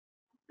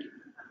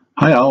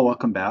Hi all,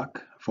 welcome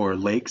back for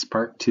Lakes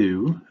Part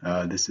 2.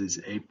 This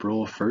is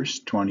April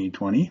 1st,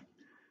 2020.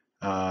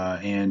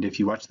 And if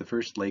you watched the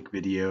first lake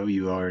video,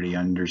 you already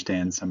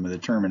understand some of the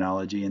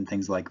terminology and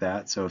things like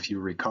that. So if you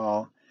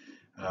recall,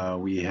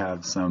 we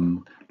have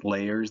some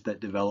layers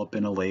that develop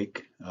in a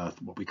lake,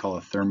 what we call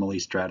a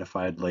thermally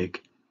stratified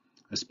lake,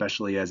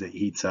 especially as it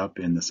heats up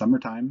in the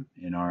summertime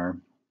in our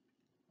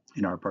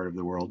part of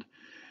the world.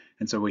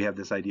 And so we have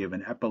this idea of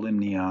an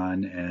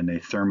epilimnion and a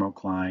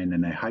thermocline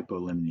and a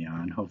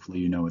hypolimnion. Hopefully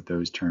you know what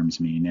those terms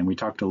mean. And we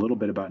talked a little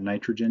bit about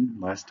nitrogen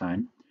last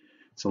time.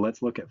 So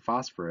let's look at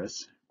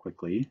phosphorus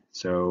quickly.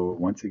 So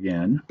once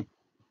again,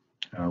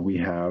 we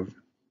have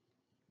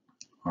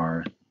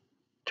our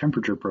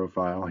temperature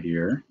profile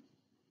here.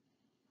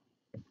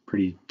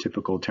 Pretty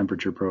typical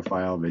temperature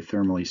profile of a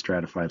thermally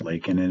stratified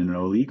lake. And in an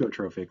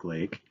oligotrophic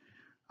lake,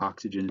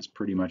 oxygen is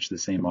pretty much the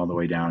same all the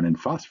way down, and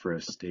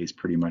phosphorus stays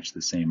pretty much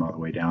the same all the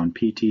way down.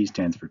 PT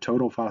stands for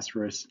total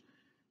phosphorus.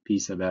 P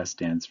sub S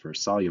stands for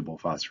soluble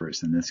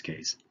phosphorus in this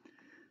case.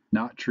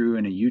 Not true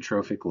in a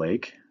eutrophic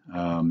lake,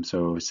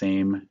 so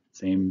same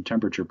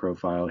temperature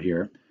profile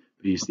here.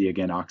 But you see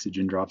again,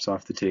 oxygen drops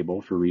off the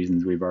table for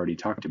reasons we've already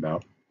talked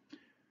about.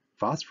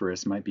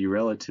 Phosphorus might be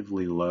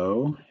relatively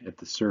low at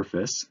the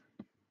surface,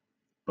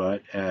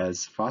 but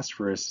as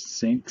phosphorus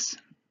sinks,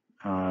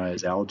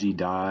 as algae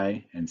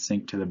die and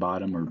sink to the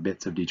bottom, or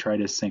bits of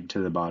detritus sink to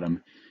the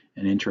bottom,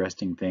 an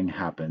interesting thing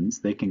happens.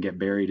 They can get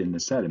buried in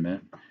the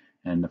sediment,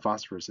 and the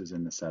phosphorus is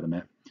in the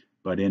sediment,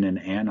 but in an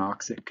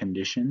anoxic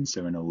condition,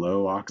 so in a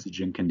low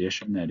oxygen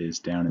condition, that is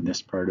down in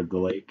this part of the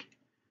lake,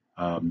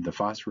 the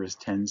phosphorus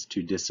tends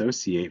to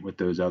dissociate with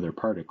those other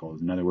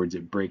particles. In other words,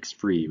 it breaks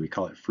free. We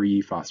call it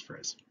free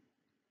phosphorus.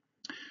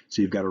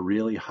 So you've got a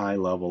really high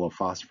level of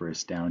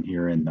phosphorus down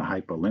here in the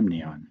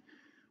hypolimnion,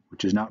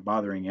 which is not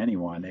bothering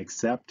anyone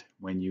except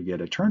when you get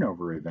a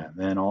turnover event.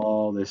 Then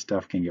all this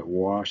stuff can get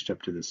washed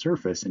up to the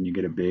surface and you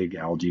get a big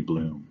algae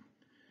bloom.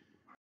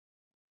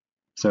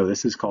 So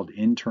this is called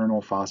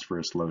internal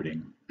phosphorus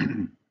loading.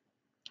 And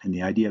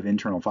the idea of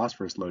internal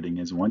phosphorus loading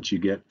is once you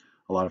get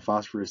a lot of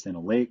phosphorus in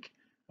a lake,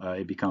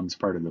 it becomes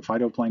part of the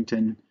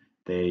phytoplankton.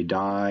 They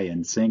die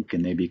and sink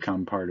and they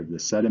become part of the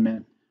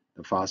sediment.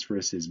 The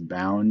phosphorus is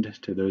bound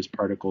to those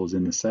particles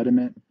in the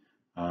sediment.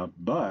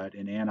 But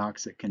in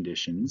anoxic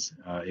conditions,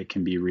 it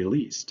can be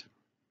released.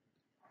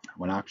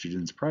 When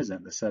oxygen is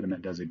present, the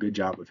sediment does a good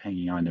job of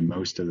hanging on to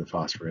most of the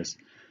phosphorus,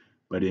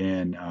 but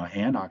in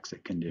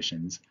anoxic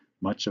conditions,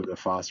 much of the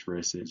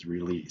phosphorus is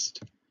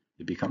released.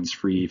 It becomes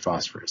free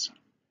phosphorus.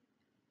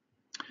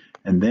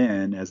 And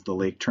then as the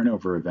lake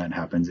turnover event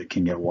happens, it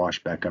can get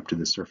washed back up to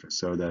the surface.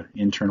 So the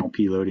internal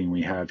P loading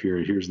we have here,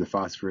 here's the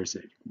phosphorus,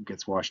 it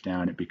gets washed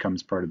down, it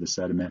becomes part of the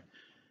sediment,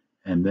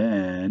 and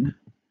then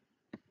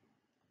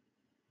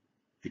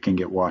it can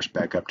get washed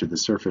back up to the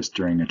surface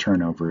during a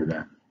turnover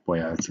event. Boy,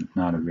 that's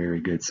not a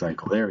very good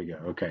cycle. There we go.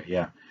 Okay,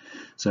 yeah.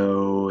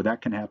 So that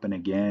can happen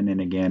again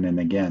and again and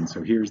again.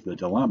 So here's the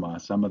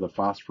dilemma. Some of the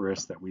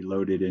phosphorus that we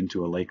loaded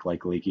into a lake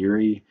like Lake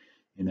Erie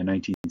in the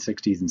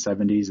 1960s and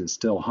 70s is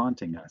still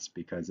haunting us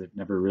because it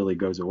never really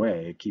goes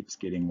away. It keeps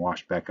getting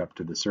washed back up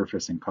to the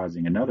surface and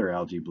causing another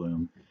algae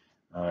bloom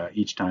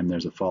each time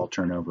there's a fall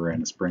turnover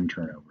and a spring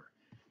turnover.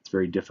 It's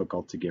very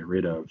difficult to get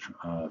rid of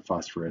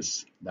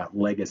phosphorus, that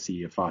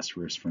legacy of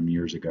phosphorus from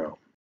years ago.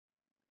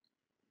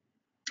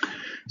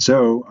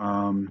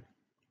 So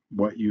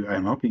what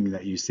I'm hoping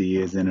that you see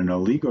is in an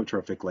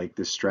oligotrophic lake,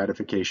 this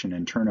stratification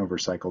and turnover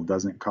cycle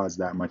doesn't cause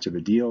that much of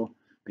a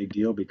big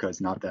deal,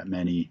 because not that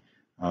many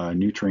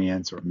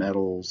nutrients or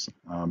metals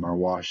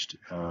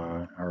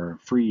are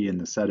free in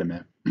the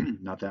sediment.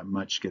 Not that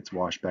much gets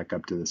washed back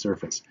up to the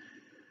surface.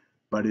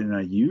 But in a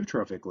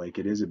eutrophic lake,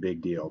 it is a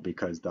big deal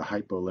because the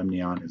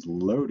hypolimnion is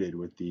loaded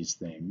with these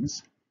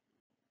things.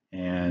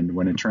 And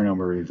when a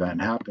turnover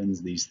event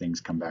happens, these things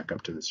come back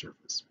up to the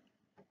surface.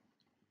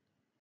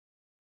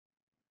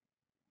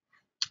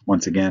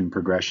 Once again,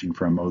 progression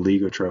from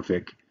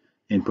oligotrophic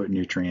input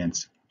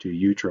nutrients to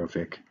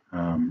eutrophic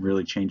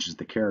really changes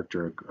the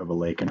character of a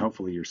lake. And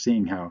hopefully you're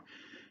seeing how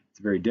it's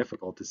very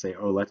difficult to say,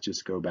 oh, let's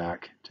just go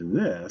back to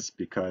this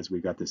because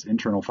we've got this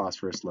internal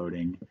phosphorus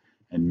loading.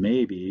 And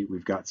maybe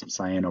we've got some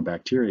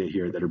cyanobacteria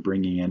here that are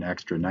bringing in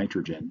extra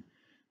nitrogen.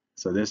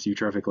 So this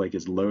eutrophic lake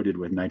is loaded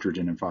with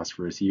nitrogen and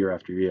phosphorus year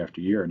after year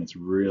after year, and it's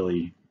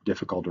really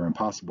difficult or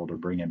impossible to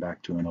bring it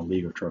back to an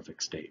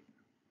oligotrophic state.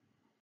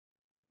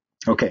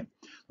 Okay,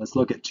 let's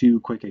look at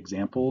two quick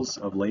examples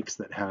of lakes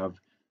that have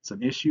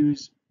some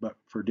issues, but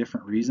for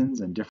different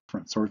reasons and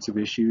different sorts of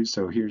issues.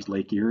 So here's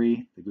Lake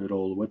Erie, the good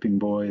old whipping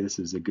boy. This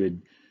is a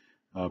good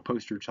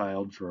poster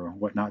child for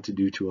what not to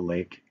do to a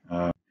lake.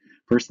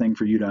 First thing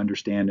for you to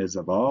understand is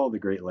of all the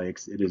Great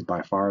Lakes, it is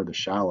by far the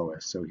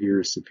shallowest. So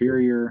here's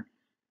Superior,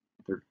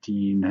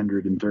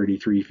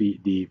 1,333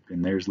 feet deep,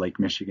 and there's Lake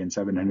Michigan,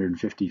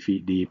 750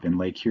 feet deep, and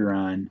Lake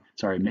Huron,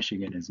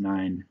 Michigan is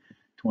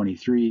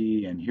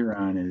 923, and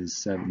Huron is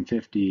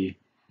 750.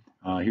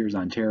 Here's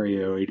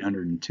Ontario,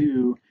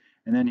 802,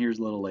 and then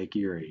here's Little Lake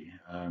Erie,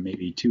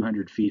 maybe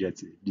 200 feet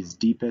at its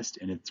deepest.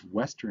 In its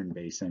western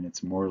basin,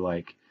 it's more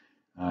like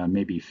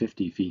maybe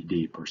 50 feet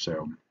deep or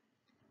so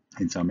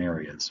in some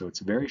areas. So it's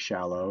very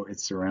shallow.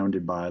 It's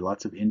surrounded by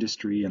lots of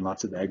industry and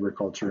lots of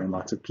agriculture and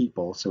lots of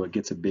people, so it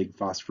gets a big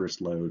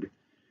phosphorus load.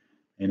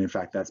 And in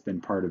fact, that's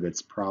been part of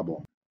its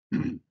problem.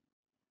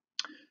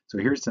 So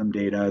here's some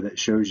data that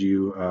shows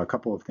you a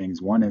couple of things.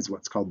 One is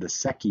what's called the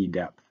Secchi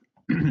depth.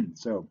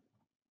 So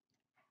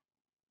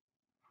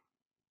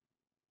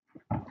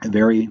a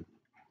very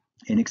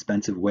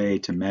inexpensive way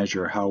to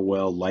measure how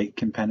well light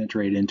can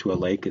penetrate into a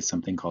lake is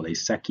something called a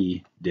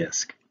Secchi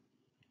disk,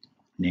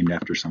 named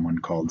after someone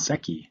called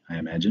Secchi, I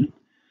imagine.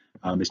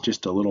 It's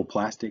just a little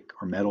plastic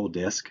or metal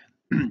disc,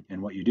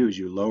 and what you do is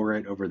you lower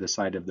it over the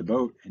side of the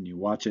boat and you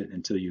watch it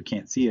until you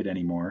can't see it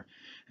anymore,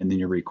 and then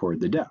you record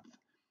the depth.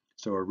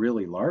 So a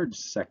really large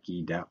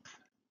Secchi depth,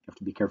 you have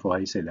to be careful how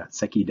you say that,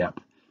 Secchi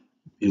depth,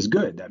 is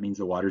good. That means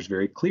the water's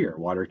very clear.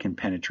 Water can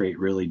penetrate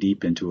really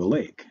deep into a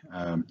lake.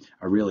 A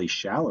really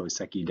shallow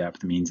Secchi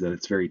depth means that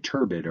it's very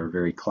turbid or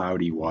very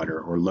cloudy water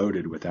or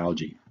loaded with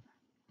algae.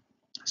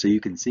 So you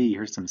can see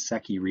here's some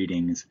Secchi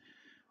readings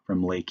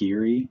from Lake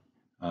Erie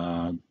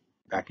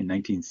back in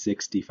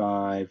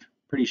 1965.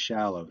 Pretty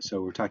shallow,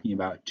 so we're talking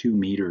about 2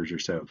 meters or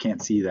so.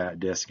 Can't see that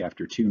disk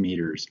after 2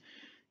 meters.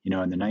 You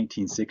know, in the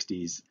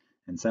 1960s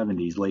and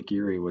 70s, Lake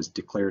Erie was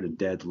declared a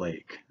dead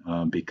lake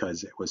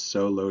because it was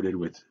so loaded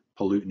with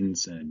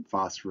pollutants and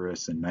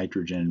phosphorus and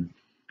nitrogen,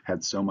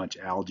 had so much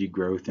algae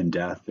growth and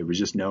death. There was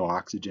just no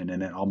oxygen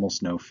in it,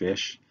 almost no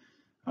fish,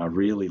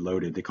 really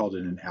loaded. They called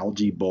it an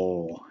algae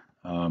bowl,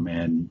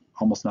 and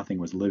almost nothing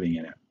was living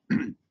in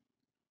it.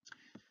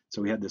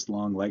 So we had this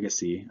long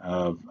legacy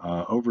of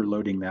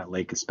overloading that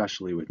lake,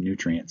 especially with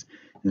nutrients.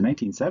 In the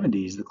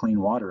 1970s, the Clean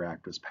Water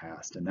Act was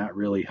passed, and that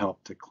really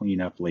helped to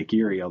clean up Lake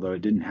Erie, although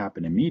it didn't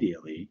happen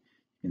immediately. You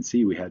can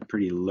see we had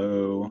pretty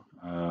low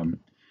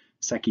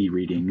Secchi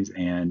readings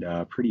and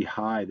pretty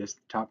high. This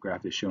top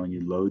graph is showing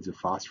you loads of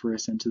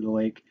phosphorus into the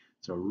lake.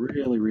 So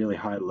really, really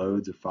high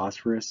loads of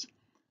phosphorus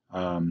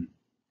in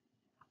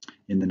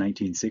the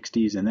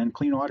 1960s. And then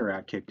Clean Water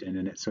Act kicked in,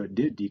 and so it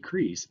did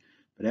decrease.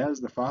 But as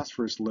the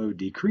phosphorus load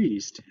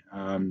decreased,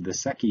 the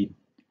Secchi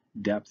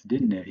depth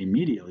didn't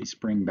immediately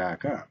spring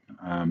back up.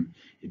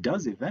 It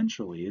does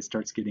eventually. It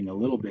starts getting a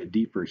little bit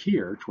deeper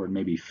here toward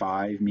maybe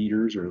 5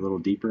 meters or a little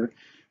deeper.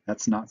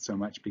 That's not so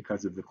much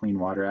because of the Clean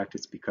Water Act,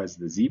 it's because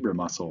the zebra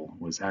mussel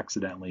was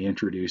accidentally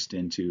introduced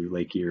into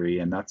Lake Erie,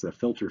 and that's a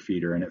filter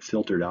feeder, and it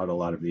filtered out a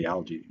lot of the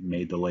algae,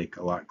 made the lake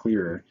a lot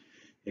clearer.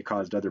 It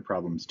caused other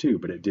problems too,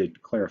 but it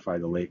did clarify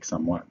the lake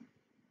somewhat.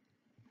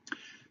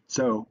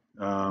 So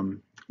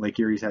Lake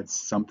Erie's had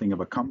something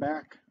of a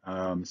comeback.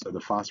 So the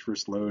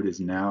phosphorus load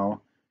is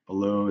now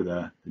below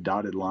the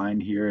dotted line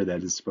here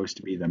that is supposed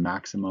to be the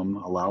maximum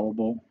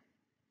allowable.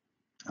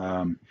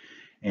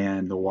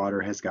 And the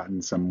water has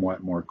gotten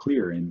somewhat more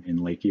clear in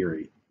Lake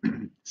Erie.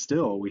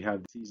 Still, we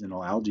have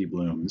seasonal algae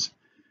blooms,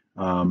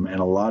 and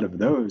a lot of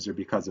those are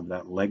because of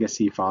that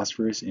legacy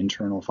phosphorus,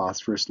 internal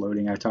phosphorus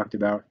loading I talked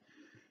about.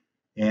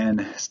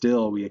 And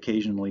still, we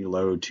occasionally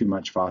load too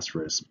much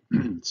phosphorus.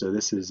 So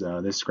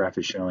this graph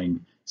is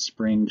showing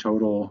spring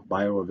total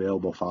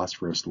bioavailable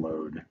phosphorus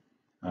load.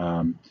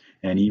 And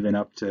even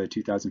up to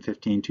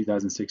 2015,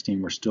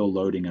 2016, we're still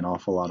loading an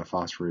awful lot of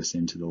phosphorus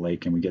into the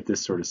lake, and we get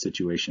this sort of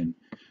situation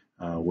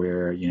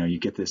where you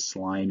get this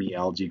slimy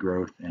algae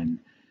growth, and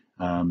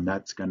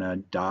that's going to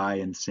die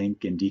and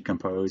sink and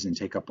decompose and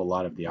take up a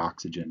lot of the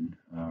oxygen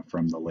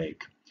from the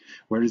lake.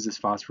 Where does this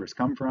phosphorus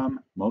come from?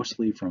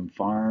 Mostly from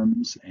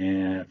farms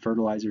and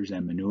fertilizers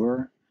and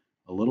manure,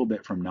 a little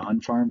bit from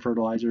non-farm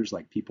fertilizers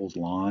like people's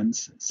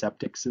lawns,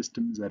 septic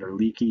systems that are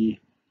leaky,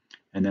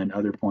 and then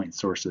other point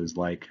sources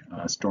like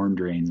storm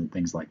drains and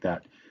things like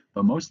that.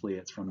 But mostly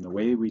it's from the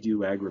way we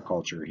do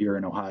agriculture here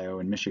in Ohio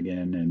and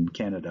Michigan and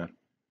Canada,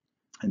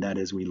 and that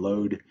is we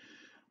load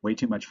way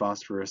too much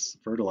phosphorus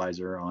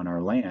fertilizer on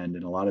our land,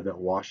 and a lot of it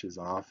washes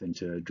off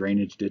into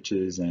drainage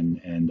ditches and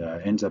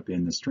ends up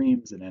in the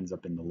streams and ends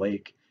up in the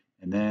lake,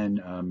 and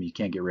then you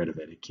can't get rid of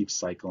it. It keeps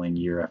cycling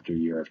year after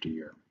year after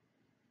year.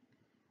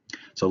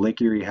 So Lake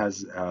Erie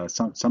has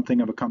something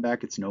of a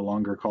comeback. It's no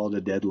longer called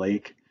a dead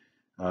lake,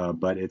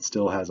 but it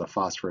still has a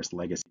phosphorus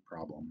legacy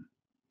problem.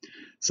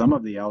 Some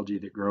of the algae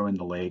that grow in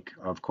the lake,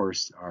 of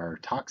course, are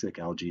toxic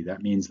algae.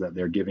 That means that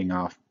they're giving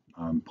off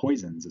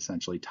poisons,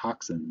 essentially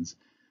toxins,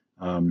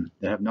 that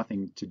have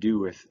nothing to do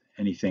with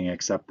anything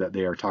except that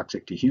they are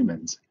toxic to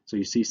humans. So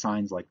you see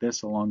signs like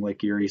this along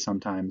Lake Erie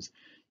sometimes.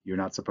 You're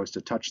not supposed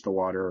to touch the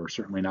water, or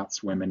certainly not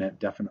swim in it,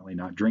 definitely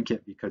not drink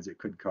it, because it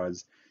could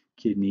cause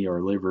kidney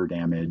or liver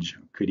damage,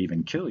 could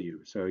even kill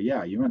you. So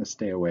yeah, you want to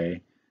stay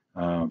away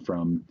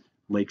from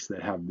lakes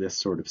that have this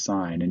sort of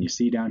sign. And you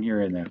see down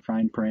here in that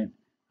fine print,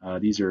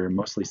 these are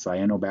mostly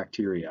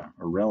cyanobacteria,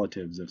 or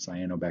relatives of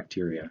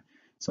cyanobacteria.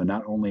 So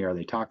not only are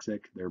they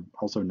toxic, they're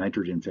also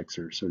nitrogen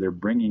fixers. So they're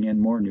bringing in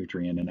more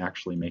nutrient and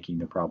actually making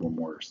the problem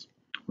worse.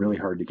 Really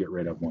hard to get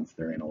rid of once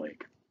they're in a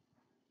lake.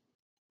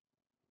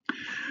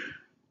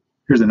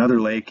 Here's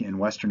another lake in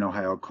western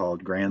Ohio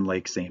called Grand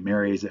Lake St.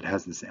 Mary's. It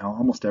has this,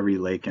 almost every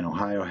lake in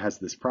Ohio has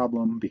this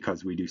problem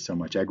because we do so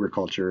much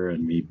agriculture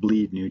and we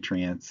bleed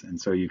nutrients, and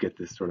so you get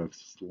this sort of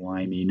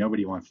slimy,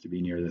 nobody wants to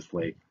be near this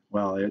lake.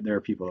 Well, there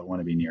are people that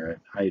want to be near it.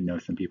 I know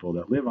some people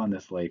that live on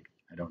this lake.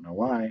 I don't know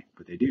why,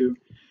 but they do.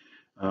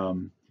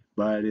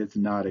 But it's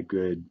not a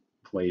good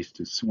place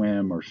to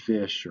swim or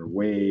fish or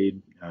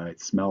wade. It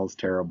smells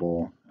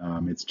terrible.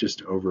 It's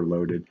just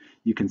overloaded.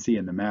 You can see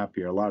in the map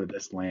here, a lot of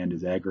this land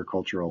is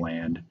agricultural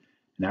land.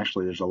 And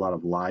actually there's a lot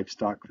of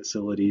livestock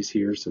facilities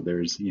here. So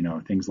there's,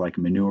 things like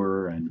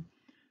manure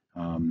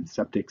and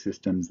septic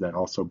systems that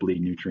also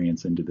bleed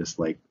nutrients into this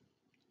lake.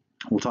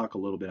 We'll talk a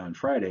little bit on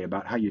Friday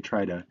about how you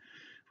try to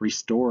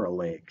restore a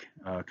lake,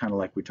 kind of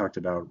like we talked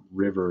about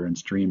river and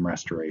stream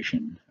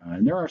restoration.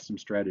 And there are some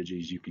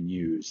strategies you can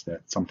use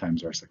that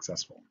sometimes are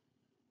successful.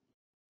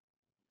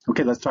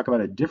 Okay, let's talk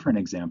about a different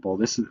example.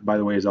 This, by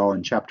the way, is all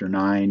in Chapter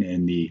 9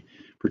 in the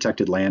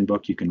Protected Land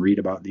book. You can read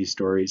about these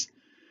stories.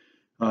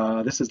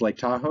 This is Lake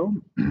Tahoe.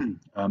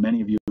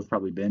 Many of you have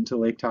probably been to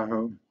Lake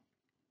Tahoe.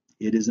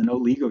 It is an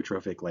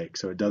oligotrophic lake,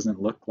 so it doesn't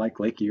look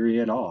like Lake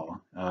Erie at all.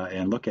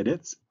 And look at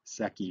its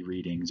Secchi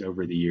readings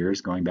over the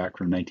years, going back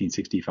from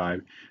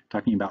 1965,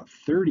 talking about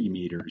 30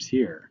 meters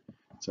here.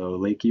 So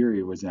Lake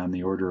Erie was on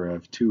the order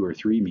of 2 or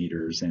 3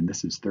 meters, and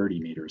this is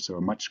 30 meters. So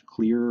a much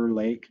clearer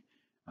lake,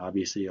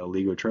 obviously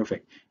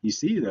oligotrophic. You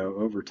see, though,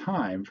 over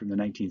time, from the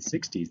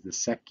 1960s, the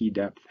Secchi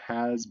depth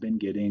has been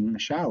getting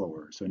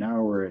shallower. So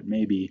now we're at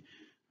maybe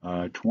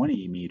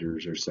 20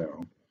 meters or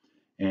so.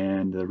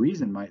 And the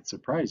reason might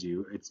surprise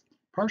you. It's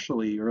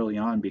partially early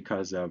on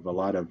because of a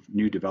lot of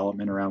new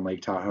development around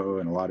Lake Tahoe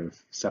and a lot of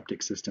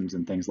septic systems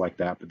and things like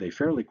that, but they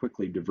fairly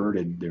quickly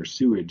diverted their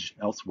sewage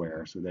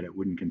elsewhere so that it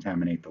wouldn't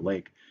contaminate the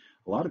lake.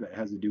 A lot of it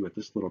has to do with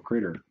this little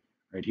critter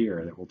right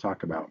here that we'll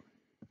talk about.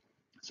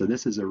 So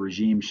this is a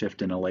regime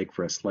shift in a lake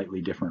for a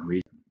slightly different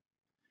reason.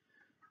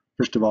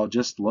 First of all,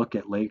 just look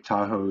at Lake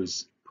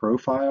Tahoe's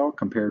profile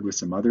compared with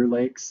some other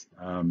lakes.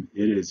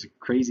 It is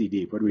crazy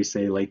deep. What do we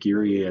say? Lake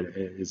Erie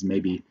is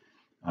maybe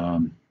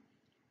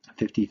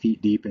 50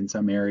 feet deep in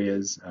some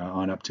areas,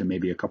 on up to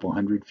maybe a couple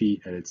hundred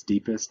feet at its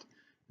deepest.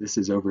 This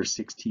is over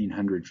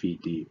 1,600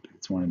 feet deep.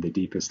 It's one of the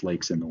deepest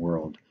lakes in the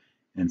world.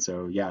 And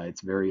so, yeah,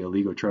 it's very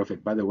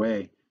oligotrophic. By the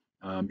way,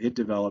 it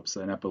develops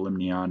an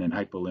epilimnion and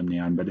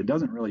hypolimnion, but it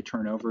doesn't really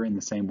turn over in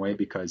the same way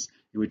because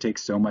it would take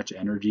so much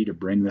energy to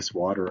bring this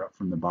water up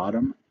from the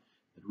bottom.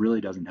 It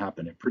really doesn't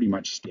happen. It pretty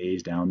much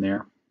stays down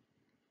there.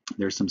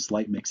 There's some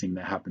slight mixing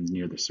that happens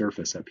near the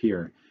surface up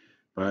here,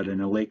 but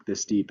in a lake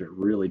this deep, it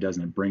really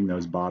doesn't bring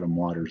those bottom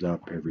waters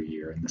up every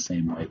year in the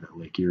same way that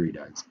Lake Erie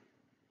does.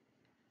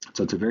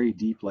 So it's a very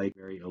deep lake,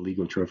 very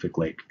oligotrophic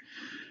lake.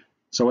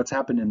 So what's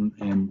happened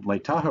in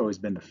Lake Tahoe has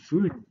been the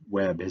food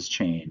web has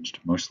changed,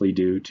 mostly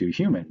due to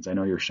humans. I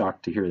know you're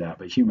shocked to hear that,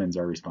 but humans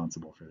are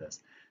responsible for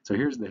this. So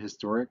here's the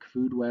historic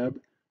food web.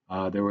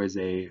 There was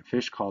a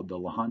fish called the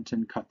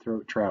Lahontan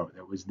cutthroat trout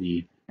that was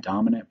the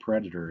dominant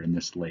predator in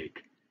this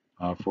lake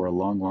for a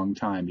long, long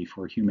time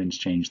before humans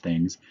changed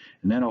things.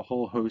 And then a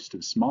whole host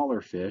of smaller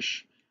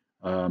fish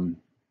and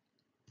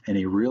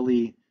a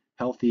really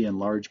healthy and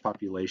large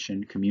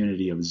population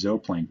community of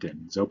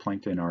zooplankton.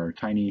 Zooplankton are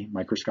tiny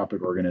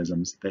microscopic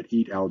organisms that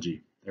eat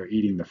algae. They're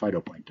eating the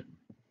phytoplankton,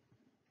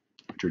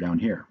 which are down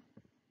here.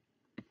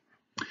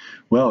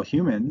 Well,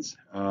 humans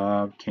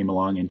came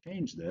along and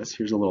changed this.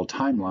 Here's a little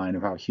timeline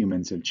of how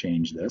humans have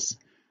changed this.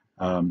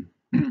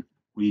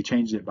 We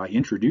changed it by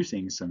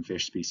introducing some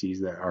fish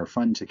species that are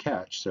fun to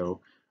catch. So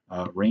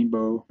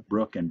rainbow,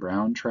 brook, and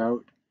brown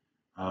trout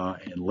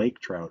and lake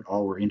trout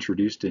all were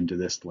introduced into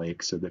this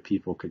lake so that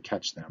people could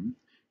catch them.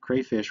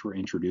 Crayfish were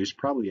introduced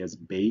probably as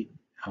bait,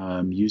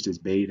 used as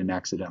bait and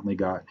accidentally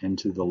got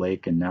into the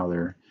lake, and now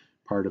they're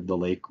part of the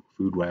lake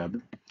food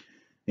web.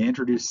 They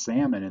introduced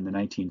salmon in the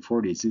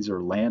 1940s. These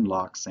are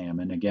landlocked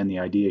salmon. Again, the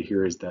idea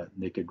here is that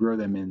they could grow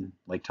them in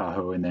Lake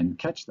Tahoe and then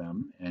catch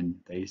them, and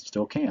they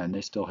still can.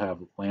 They still have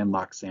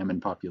landlocked salmon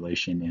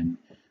population in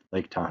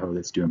Lake Tahoe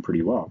that's doing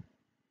pretty well.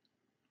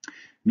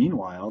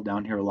 Meanwhile,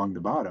 down here along the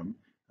bottom,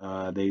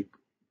 they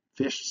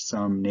fished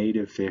some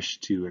native fish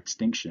to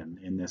extinction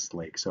in this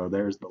lake. So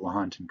there's the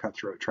Lahontan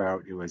cutthroat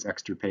trout. It was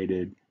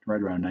extirpated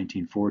right around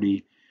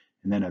 1940,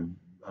 and then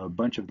a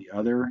bunch of the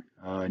other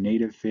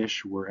native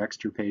fish were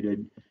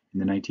extirpated in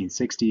the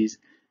 1960s,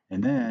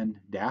 and then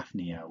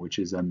Daphnia, which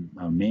is a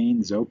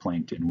main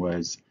zooplankton,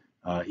 was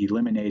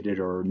eliminated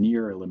or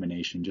near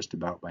elimination just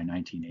about by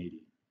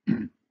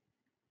 1980.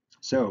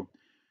 So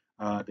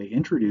they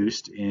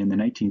introduced in the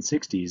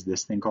 1960s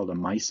this thing called a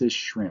mysis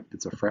shrimp.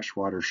 It's a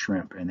freshwater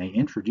shrimp, and they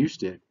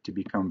introduced it to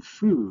become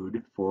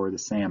food for the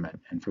salmon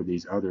and for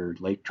these other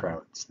lake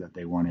trouts that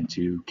they wanted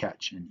to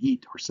catch and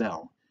eat or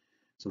sell.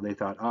 So they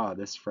thought,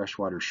 this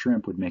freshwater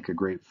shrimp would make a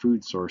great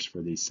food source for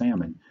these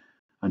salmon.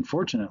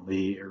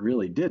 Unfortunately, it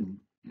really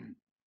didn't.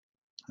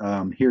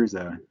 Here's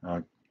a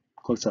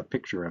close-up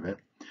picture of it.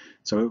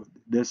 So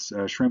this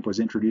shrimp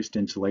was introduced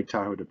into Lake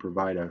Tahoe to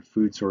provide a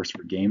food source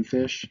for game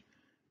fish.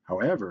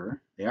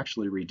 However, they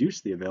actually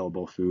reduced the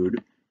available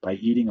food by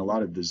eating a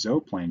lot of the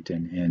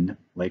zooplankton in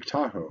Lake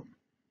Tahoe.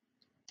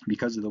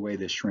 Because of the way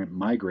this shrimp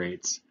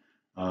migrates,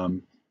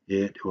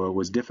 it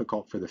was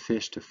difficult for the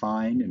fish to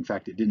find. In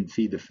fact, it didn't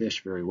feed the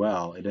fish very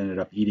well. It ended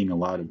up eating a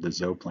lot of the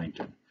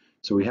zooplankton.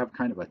 So we have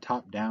kind of a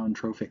top-down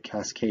trophic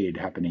cascade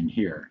happening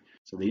here.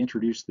 So they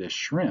introduced this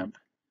shrimp,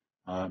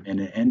 and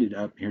it ended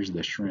up, here's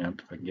the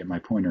shrimp, if I can get my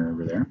pointer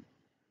over there.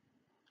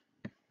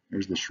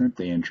 Here's the shrimp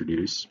they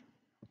introduced.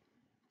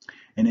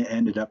 And it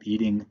ended up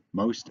eating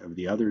most of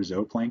the other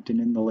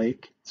zooplankton in the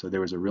lake. So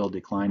there was a real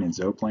decline in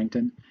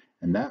zooplankton,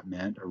 and that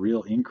meant a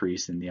real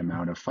increase in the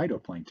amount of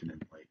phytoplankton in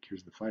the lake.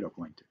 Here's the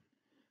phytoplankton.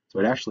 So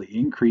it actually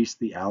increased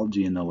the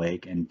algae in the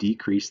lake and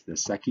decreased the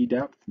Secchi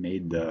depth,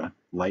 made the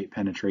light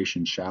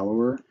penetration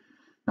shallower,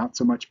 not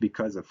so much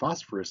because of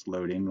phosphorus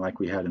loading like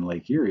we had in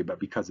Lake Erie, but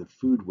because of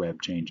food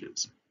web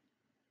changes.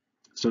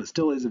 So it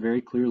still is a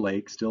very clear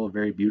lake, still a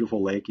very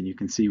beautiful lake, and you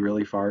can see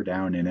really far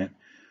down in it.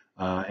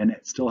 And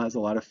it still has a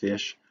lot of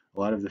fish. A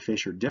lot of the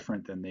fish are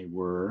different than they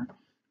were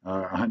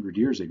 100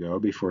 years ago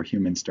before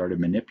humans started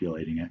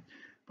manipulating it.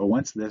 But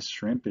once this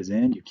shrimp is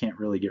in, you can't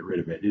really get rid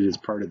of it. It is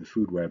part of the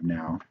food web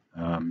now,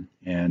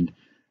 and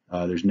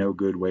there's no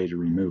good way to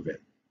remove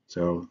it.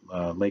 So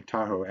Lake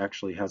Tahoe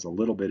actually has a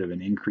little bit of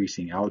an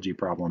increasing algae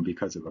problem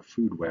because of a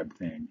food web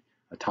thing,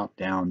 a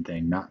top-down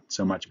thing, not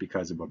so much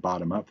because of a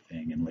bottom-up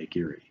thing in Lake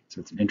Erie.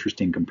 So it's an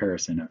interesting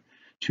comparison of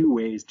two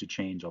ways to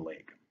change a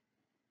lake.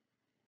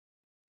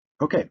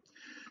 Okay,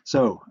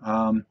 so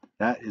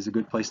that is a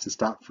good place to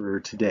stop for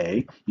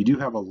today. You do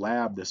have a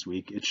lab this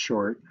week. It's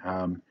short,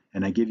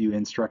 and I give you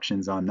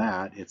instructions on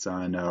that. It's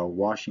on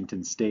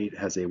Washington State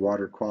has a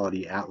water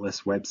quality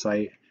atlas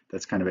website.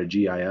 That's kind of a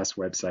GIS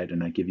website,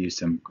 and I give you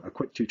a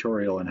quick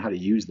tutorial on how to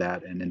use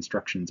that and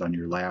instructions on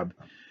your lab.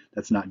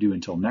 That's not due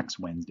until next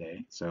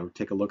Wednesday, so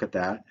take a look at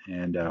that,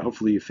 and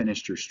hopefully you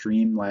finished your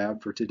stream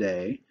lab for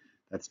today.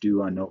 That's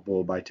due on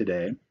Notebowl by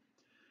today.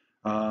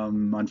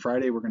 On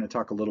Friday, we're going to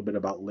talk a little bit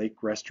about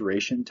lake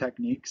restoration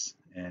techniques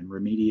and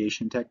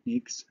remediation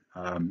techniques.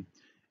 And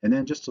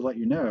then just to let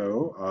you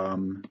know,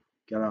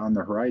 got on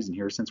the horizon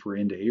here, since we're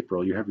into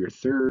April, you have your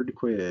third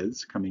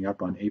quiz coming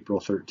up on April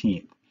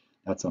 13th.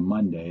 That's a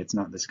Monday. It's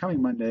not this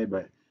coming Monday,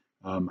 but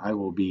I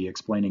will be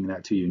explaining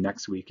that to you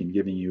next week and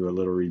giving you a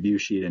little review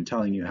sheet and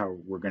telling you how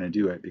we're going to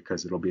do it,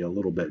 because it'll be a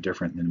little bit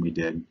different than we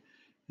did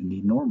in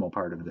the normal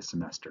part of the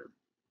semester.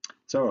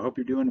 So I hope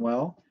you're doing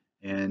well.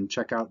 And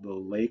check out the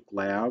Lake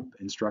Lab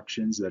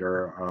instructions that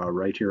are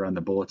right here on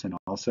the bulletin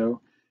also.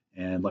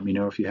 And let me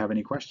know if you have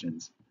any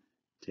questions.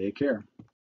 Take care.